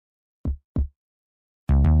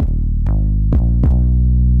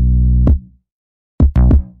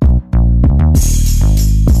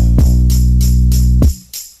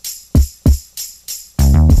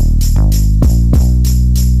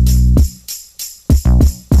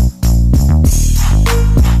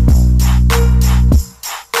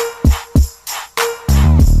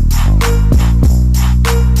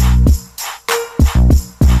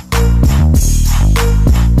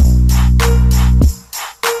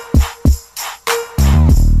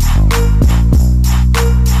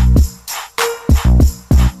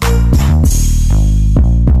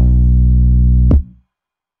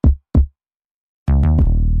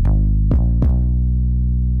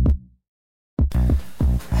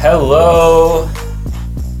Hello,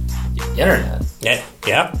 Internet.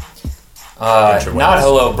 Yeah. Not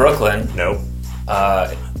hello, Brooklyn. Nope.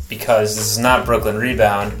 Because this is not Brooklyn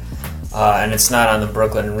Rebound, and it's not on the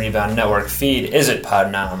Brooklyn Rebound Network feed, is it,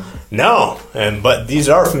 PodTrump? No, but these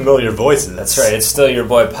are familiar voices. That's right. It's still your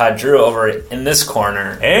boy Pod Drew over in this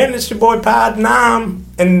corner. And it's your boy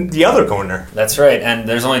PodTrump in the other corner. That's right. And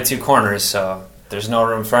there's only two corners, so there's no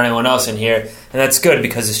room for anyone else in here. And that's good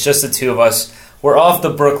because it's just the two of us. We're off the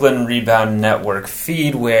Brooklyn Rebound Network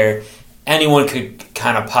feed where anyone could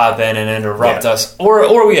kind of pop in and interrupt us,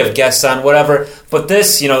 or we have guests on, whatever. But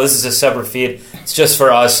this, this is a separate feed. It's just for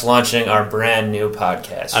us launching our brand new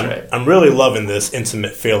podcast. I'm really loving this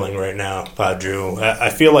intimate feeling right now, Pod Drew. I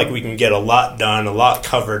feel like we can get a lot done, a lot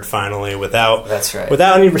covered finally without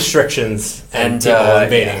any restrictions and people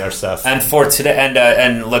invading our stuff. And for today,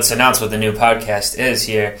 and let's announce what the new podcast is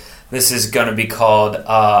here. This is going to be called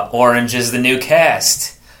Orange is the New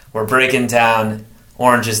Cast. We're breaking down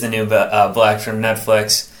Orange is the New Black from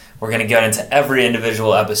Netflix. We're going to get into every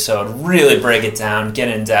individual episode, really break it down, get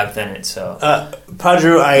in depth in it. So,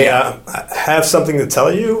 Padru, I have something to tell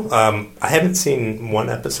you. I haven't seen one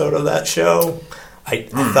episode of that show. I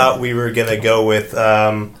thought we were going to go with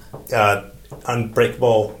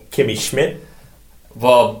Unbreakable Kimmy Schmidt.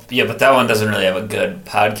 Well, yeah, but that one doesn't really have a good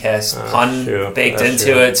podcast pun baked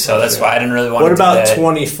into it, so that's why I didn't really want to do that. What about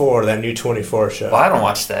 24, that new 24 show? Well, I don't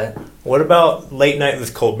watch that. What about Late Night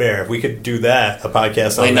with Colbert? If we could do that, a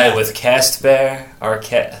podcast on Late Night with Cast Bear? Or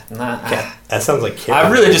Cat... That sounds like Kid. I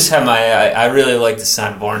really just have I really like the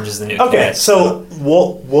sound of Orange is the New Cast. Okay, so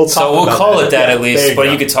we'll talk so we'll about call it that at least, but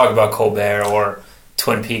you could talk about Colbert or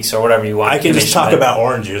Twin Peaks or whatever you want. I can just talk about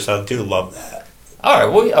Orange Juice. I do love that. All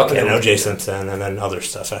right, well, okay. And O.J. Simpson, and then other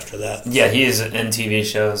stuff after that. Yeah, he's in TV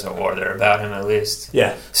shows, or they're about him at least.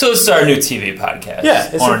 Yeah. So it's our new TV podcast.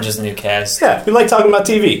 Yeah. Orange is the New Cast. Yeah, we like talking about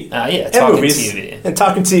TV. Talking movies. TV. And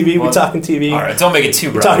talking TV, we're talking TV. All right, don't make it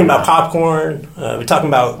too broad. We're talking about popcorn. We're talking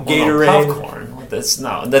about Gatorade. No,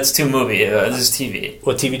 popcorn. That's too movie. This is TV.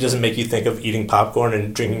 What, TV doesn't make you think of eating popcorn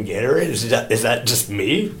and drinking Gatorade? Is that just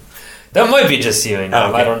me? That might be just you, okay.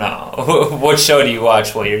 I don't know. What show do you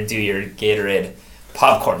watch while you do your Gatorade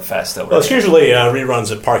Popcorn Fest over Well, it's usually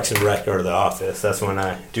reruns at Parks and Rec or The Office. That's when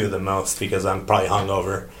I do the most because I'm probably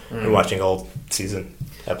hungover and watching old season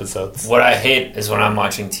episodes. What I hate is when I'm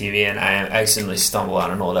watching TV and I accidentally stumble on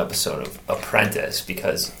an old episode of Apprentice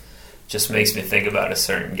because it just makes me think about a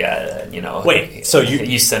certain guy that, Wait, so you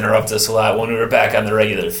used to interrupt us a lot when we were back on the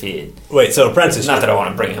regular feed. Wait, so Apprentice... Not that I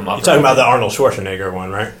want to bring him up. You're talking about the Arnold Schwarzenegger one,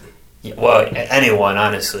 right? Yeah, well, anyone,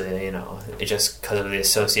 honestly, just because of the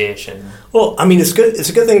association. Well, I mean, it's good. It's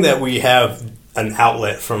a good thing that we have an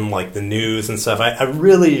outlet from like the news and stuff. I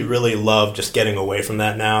really, really love just getting away from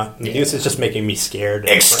that now. The news is just making me scared.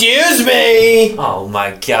 Excuse me! Oh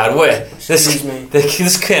my God! What?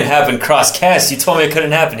 This couldn't happen cross-cast. You told me it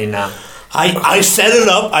couldn't happen now. I set it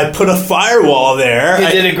up. I put a firewall there. You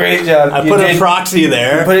did a great job. I put a proxy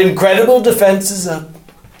there. You put incredible defenses up.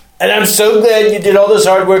 And I'm so glad you did all this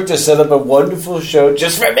hard work to set up a wonderful show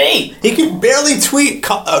just for me. He could barely tweet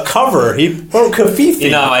a cover. He wrote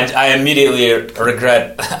Kafifi. I immediately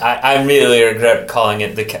regret. I immediately regret calling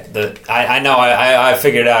it the. I know. I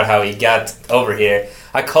figured out how he got over here.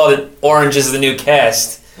 I called it Orange is the New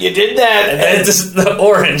Cast. You did that. And it's the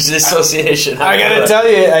Orange Association. I gotta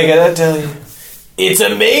tell you. It's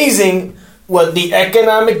amazing what the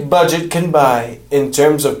economic budget can buy in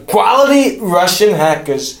terms of quality Russian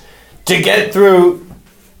hackers to get through,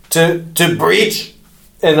 to breach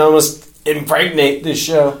and almost impregnate this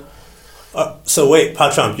show. So wait,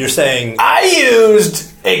 PodTrump, you're saying... I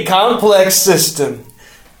used a complex system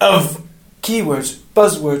of keywords,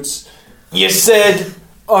 buzzwords. You said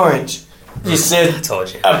orange. You said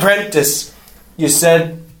apprentice. You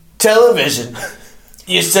said television.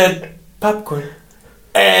 You said popcorn.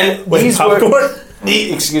 And wait, popcorn?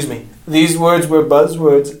 These words were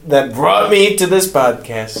buzzwords that brought me to this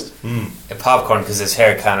podcast. And popcorn, because his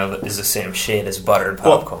hair kind of is the same shade as buttered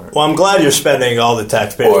popcorn. Well, I'm glad you're spending all the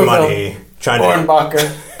taxpayers' money trying Ornbacher.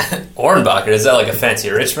 Ornbacher? Is that like a fancy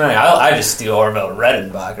rich man? I just steal Orville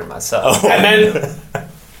Redenbacher myself. Oh. And then,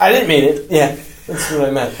 I didn't mean it. Yeah, that's what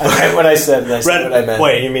I meant. I meant what I said. That's what I meant.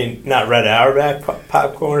 Wait, you mean not Red Auerbach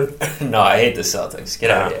popcorn? No, I hate the Celtics. Get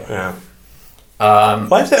out of here. Yeah.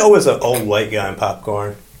 Why is there always an old white guy in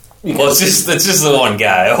popcorn? Because it's just the one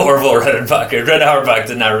guy, Orville Redenbacher. Red Auerbach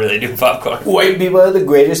did not really do popcorn. White people are the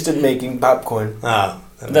greatest at making popcorn. Oh,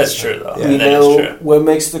 that's true, though. Yeah. You know what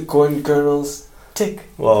makes the corn kernels tick?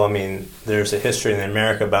 Well, I mean, there's a history in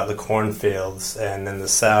America about the cornfields, and in the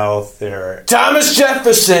South, there are... Thomas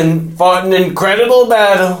Jefferson fought an incredible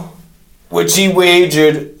battle, which he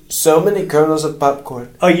wagered so many kernels of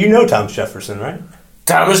popcorn. Oh, you know Thomas Jefferson, right?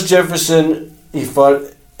 Thomas Jefferson, he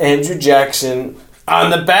fought Andrew Jackson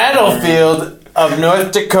on the battlefield of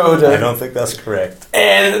North Dakota. I don't think that's correct.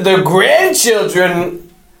 And the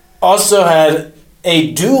grandchildren also had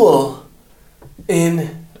a duel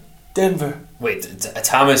in Denver. Wait,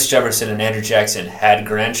 Thomas Jefferson and Andrew Jackson had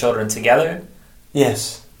grandchildren together?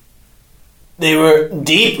 Yes. They were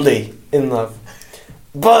deeply in love.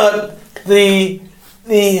 But the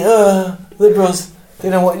liberals, they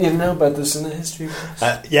don't want you to know about this in the history books.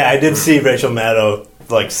 Yeah, I did see Rachel Maddow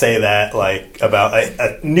say that about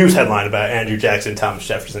a news headline about Andrew Jackson, Thomas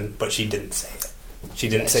Jefferson, but she didn't say it. She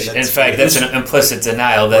didn't say that. In fact, that's an implicit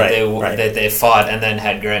denial that that they fought and then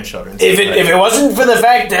had grandchildren. If it wasn't for the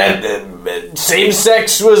fact that same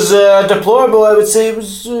sex was deplorable, I would say it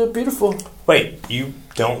was beautiful. Wait, you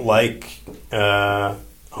don't like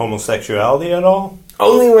homosexuality at all?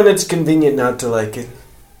 Only when it's convenient not to like it.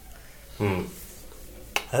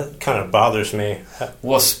 That kind of bothers me.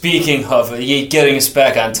 Well, speaking of getting us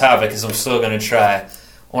back on topic, because I'm still going to try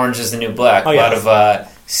Orange is the New Black. A lot of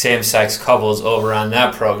same-sex couples over on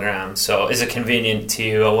that program. So is it convenient to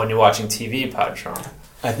you when you're watching TV, PODTrump?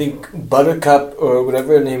 I think Buttercup, or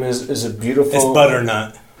whatever her name is a beautiful... It's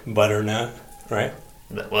Butternut. Butternut, right?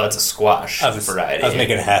 Well, that's a squash variety. I was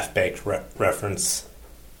making a half-baked reference,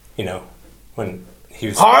 when...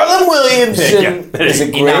 Harlan Williamson is a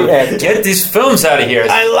great actor. Get these films out of here.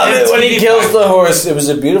 I love it when he kills the horse. It was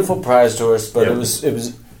a beautiful prized horse, but it was.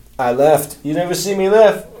 I laughed. You never see me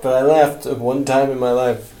laugh, but I laughed one time in my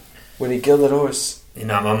life when he killed that horse.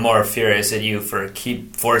 I'm more furious at you for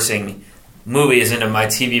keep forcing movies into my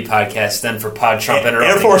TV podcast than for PODTrump interrupting.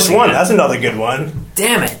 Air Force One, that's another good one.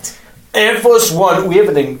 Damn it. Air Force One, we have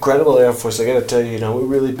an incredible Air Force. I got to tell you, we're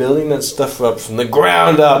really building that stuff up from the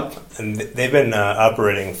ground up. And they've been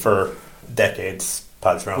operating for decades,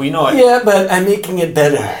 PODTrump. We know it. Yeah, but I'm making it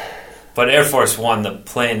better. But Air Force One, the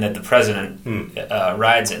plane that the president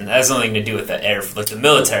rides in, that has nothing to do with the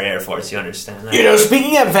military Air Force. You understand that?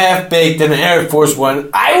 Speaking of half-baked and Air Force One,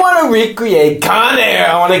 I want to recreate Con Air.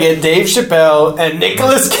 I want to get Dave Chappelle and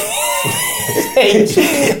Nicolas Cage.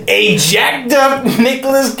 a jacked up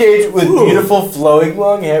Nicolas Cage with beautiful flowing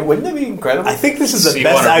long hair. Wouldn't that be incredible? I think this is the so best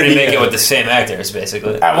idea. You want to remake it with the same actors,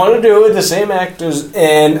 basically. I want to do it with the same actors,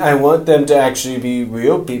 and I want them to actually be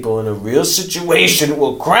real people in a real situation.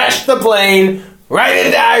 We'll crash the plane right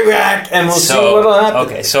into Iraq, and we'll see what'll happen.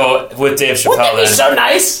 Okay, so with Dave Chappelle, wouldn't that be so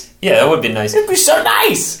nice? Yeah, that would be nice. It'd be so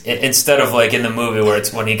nice. Instead of in the movie where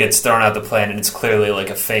it's when he gets thrown out the plane and it's clearly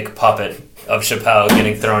a fake puppet of Chappelle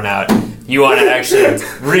getting thrown out, you want to actually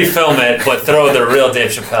refilm it but throw the real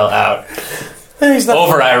Dave Chappelle out.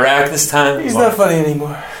 Over Iraq this time. He's not funny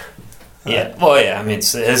anymore. Yeah, well, yeah. I mean,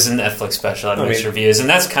 it's a Netflix special. Had mixed reviews, and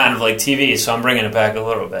that's kind of like TV. So I'm bringing it back a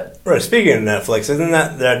little bit. Right. Speaking of Netflix, isn't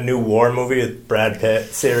that new war movie with Brad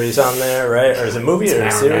Pitt series on there? Right? Or is it a movie or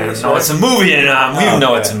a series? No, it's a movie, and we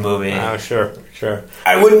know it's a movie. Oh, sure.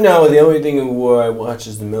 I wouldn't know. The only thing in war I watch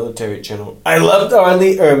is the military channel. I loved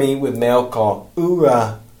Arlie Ermy with Mail Call.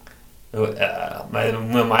 Hoorah!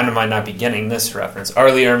 Mine might not be getting this reference.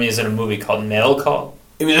 Arlie Ermy is in a movie called Mail Call.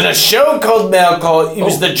 It was in a show called Mail Call. He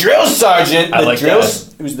was the drill sergeant. That.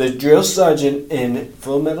 He was the drill sergeant in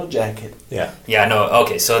Full Metal Jacket. Yeah. Yeah, no,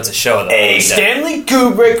 okay, so it's a show, though. A Stanley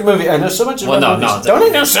Kubrick movie. I know so much about movies. No. Don't I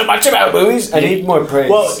know so much about movies? I need more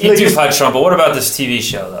praise. Well, you do PODTrump, but what about this TV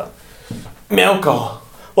show, though? Mail Call.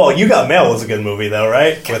 Well, You Got Mail was a good movie, though,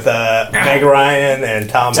 right? With Meg Ryan and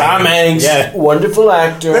Tom Hanks. Yeah. Wonderful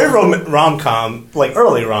actor. Very rom-com,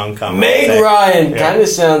 early rom-com. Meg Ryan kind of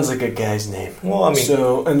sounds like a guy's name. Well, I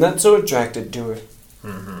mean... and that's so attracted to her.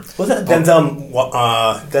 Mm-hmm. Was that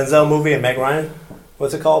Denzel movie and Meg Ryan?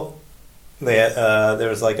 What's it called? There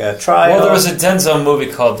was a trial. Well, there was a Denzel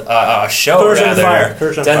movie called a show. Persian Fire.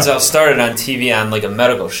 Denzel started on TV on a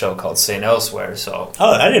medical show called St. Elsewhere. So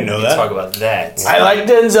I didn't know that. Talk about that. I like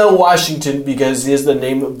Denzel Washington because he is the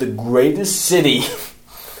name of the greatest city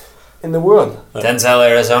in the world. Denzel,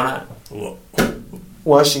 Arizona.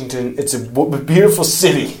 Washington. It's a beautiful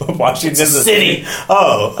city. Washington city.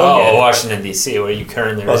 Oh, okay. Washington D.C., where you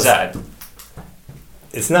currently reside.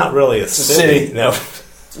 It's not really a city. No,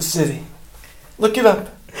 it's a city. Look it up.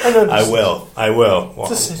 I will.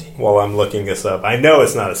 It's a city. While I'm looking this up. I know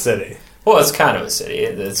it's not a city. Well, it's kind of a city.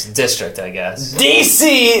 It's a district, I guess.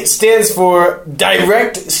 DC stands for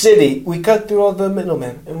Direct City. We cut through all the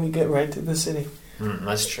middlemen, and we get right to the city.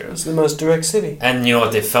 That's true. It's the most direct city. And you know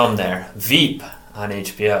what they filmed there? Veep on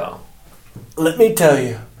HBO. Let me tell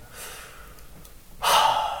you.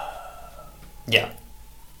 Yeah.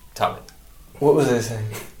 Tell me. What was I saying?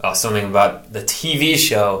 Oh, something about the TV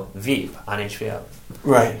show Veep on HBO.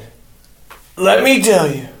 Right. Let me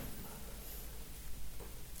tell you.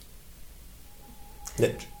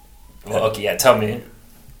 Well, okay, yeah, tell me.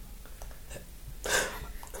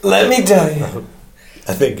 Let me tell you.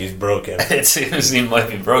 I think he's broken. It seems he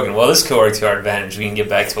might be broken. Well, this could work to our advantage. We can get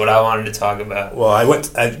back to what I wanted to talk about. Well, I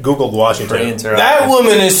Googled Washington. That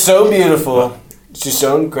woman is so beautiful. She's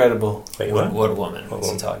so incredible. Wait, what woman?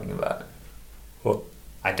 What's he talking about? What?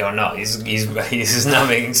 I don't know. He's not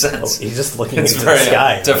making sense. He's just looking into the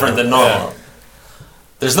sky. Different than normal. Yeah.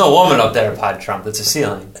 There's no woman up there, PODTrump. It's a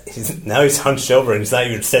ceiling. Now he's hunched over and he's not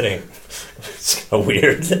even sitting. It's so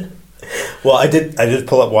weird. Well, I did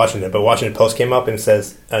pull up Washington, but Washington Post came up and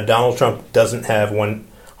says Donald Trump doesn't have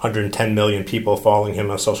 110 million people following him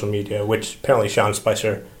on social media, which apparently Sean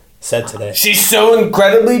Spicer said today. She's so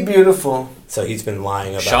incredibly beautiful. So he's been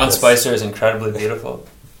lying about Sean this. Spicer is incredibly beautiful.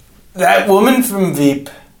 That woman from Veep.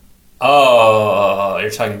 Oh, you're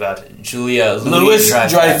talking about Louis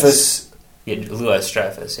Dreyfus. Yeah, Louis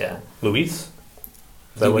Dreyfus, yeah. Louis?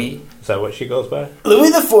 Is that what she goes by? Louis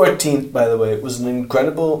XIV, by the way, was an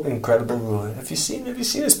incredible, incredible ruler. Have you seen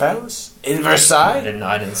his palace in Versailles?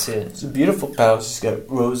 I didn't see it. It's a beautiful palace. He's got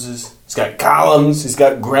roses. He's got columns. He's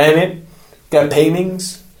got granite. He's got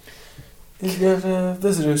paintings. He's got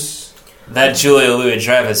visitors. That Julia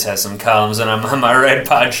Louis-Dreyfus has some columns, and I'm on my right,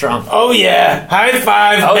 PODTrump. Oh yeah! High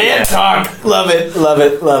five! Oh, man talk! Love it! Love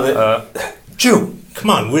it! Love it! Jew. Come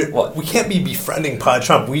on, we can't be befriending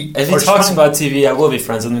PODTrump. If he talks about TV, I will be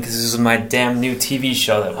friends with him because this is my damn new TV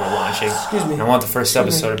show that we're launching. Excuse me. And I want the first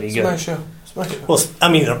episode to be good. It's my show. Well, I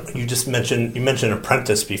mean, you mentioned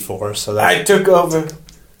Apprentice before, so that I took over.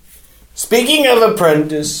 Speaking of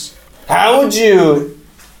Apprentice, how would you?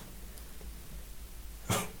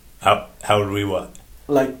 How would we what?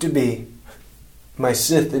 Like to be my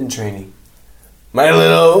Sith in training, my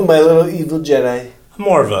little evil Jedi. I'm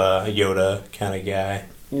more of a Yoda kind of guy.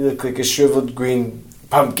 You look like a shriveled green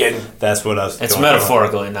pumpkin. That's what I was. It's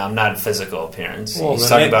metaphorically now, not physical appearance. Well, he's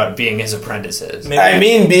talking about being his apprentices. I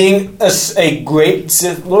mean, being a great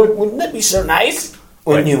Sith Lord. Wouldn't that be so nice?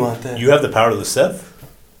 Wouldn't you want that? You have the power of the Sith.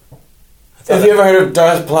 Have you ever heard of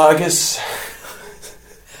Darth Plagueis?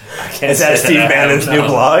 Is that Steve Bannon's new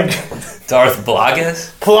blog? Darth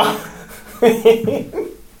Plagueis?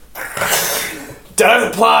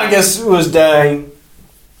 Darth Plagueis was dying.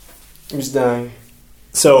 He was dying.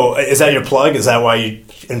 So, is that your plug? Is that why you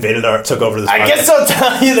took over this podcast? I guess I'll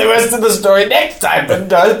tell you the rest of the story next time. But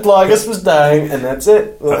Darth Plagueis was dying, and that's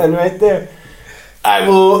it. We'll end right there.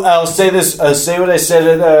 I'll say this. I'll say what I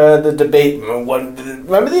said at the debate.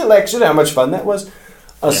 Remember the election? How much fun that was?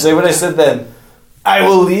 I'll say what I said then. I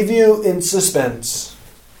will leave you in suspense.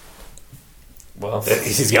 Well,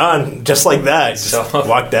 he's gone just like that. Just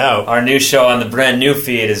walked out. Our new show on the brand new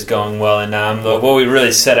feed is going well, and what we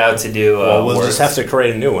really set out to do. We'll just have to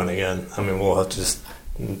create a new one again. I mean, we'll have to just.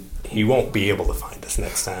 He won't be able to find us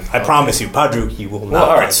next time. I promise you, Padru, he will not. Well,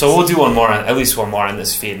 all right, so we'll do at least one more on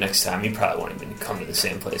this feed next time. You probably won't even come to the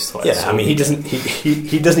same place twice. Yeah, so I mean, he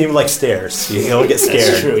doesn't even like stairs. He'll get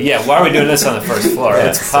scared. That's true. Yeah, why are we doing this on the first floor? Yeah,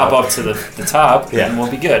 let's pop up to the top, and we'll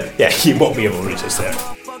be good. Yeah, he won't be able to reach us there.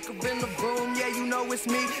 It's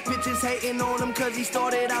me, bitches hating on him cause he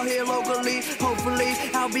started out here locally. Hopefully,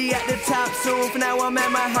 I'll be at the top soon. For now, I'm at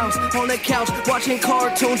my house, on the couch, watching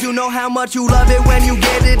cartoons. You know how much you love it when you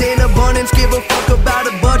get it in abundance. Give a fuck about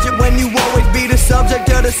a budget when you always be the subject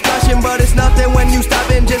of discussion. But it's nothing when you stop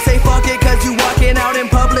and just say fuck it. Cause you walking out in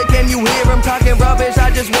public and you hear him talking rubbish. I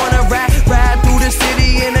just wanna ride through the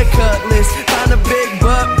city in a cutlass. Find a big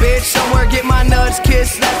butt, bitch, somewhere get my nuts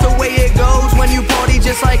kissed. That's the way it goes when you party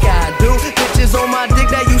just like I do. Bitches on my dick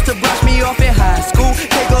that used to brush me off in high school.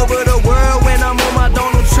 Take over the world when I'm on my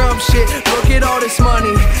Donald Trump shit. Look at all this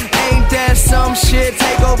money, ain't that some shit?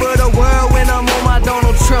 Take over the world when I'm on my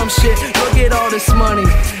Donald Trump shit. Look at all this money,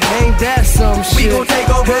 ain't that some shit? We gon' take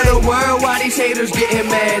over the world while these haters getting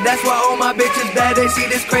mad. That's why all my bitches bad. They see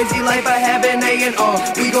this crazy life I have and they in awe.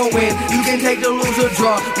 We gon' win, you can take the lose or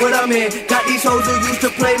draw. What I'm in, got these hoes who used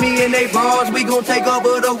to play me in they bras. We gon' take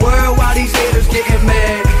over the world while these haters getting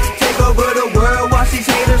mad. Take over the world, watch these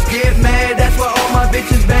haters get mad. That's why all my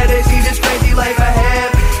bitches bad. They see this crazy life I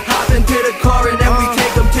have. Hop into the car and then we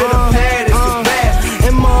take them to the pad. It's the bad.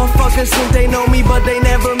 And motherfuckers think they know me, but they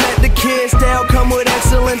never met the kids. Style come with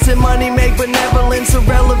excellence and money make benevolence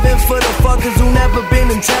irrelevant for the fuckers who never been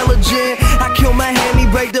intelligent. I kill my hand, he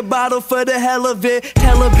break the body. bottle for the hell of it.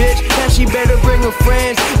 Tell a bitch that she better bring her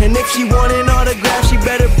friends, and if she want an autograph, she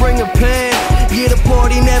better bring a pen. Yeah, the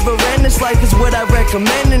party never end, this life is what I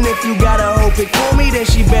recommend, and if you gotta hope it for me, then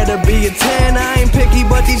she better be a 10. I ain't picky,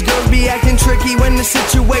 but these girls be acting tricky when the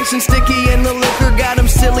situation's sticky and the liquor got them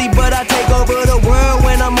silly, but I take over the world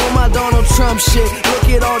when I'm on my Donald Trump shit. Look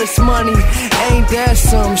at all this money, ain't that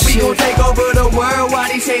some shit? We gon' take over the world while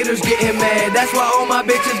these haters getting mad. That's why all my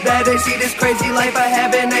bitches bad, they see this crazy life I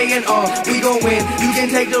have in A&R. We gon' win, you can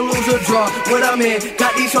take the lose or draw. What I'm in,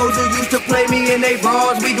 got these hoes who used to play me in they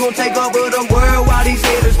bras. We gon' take over the world while these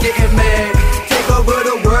haters getting mad. Take over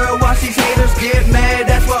the world, watch these haters get mad.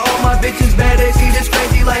 That's why all my bitches bad, they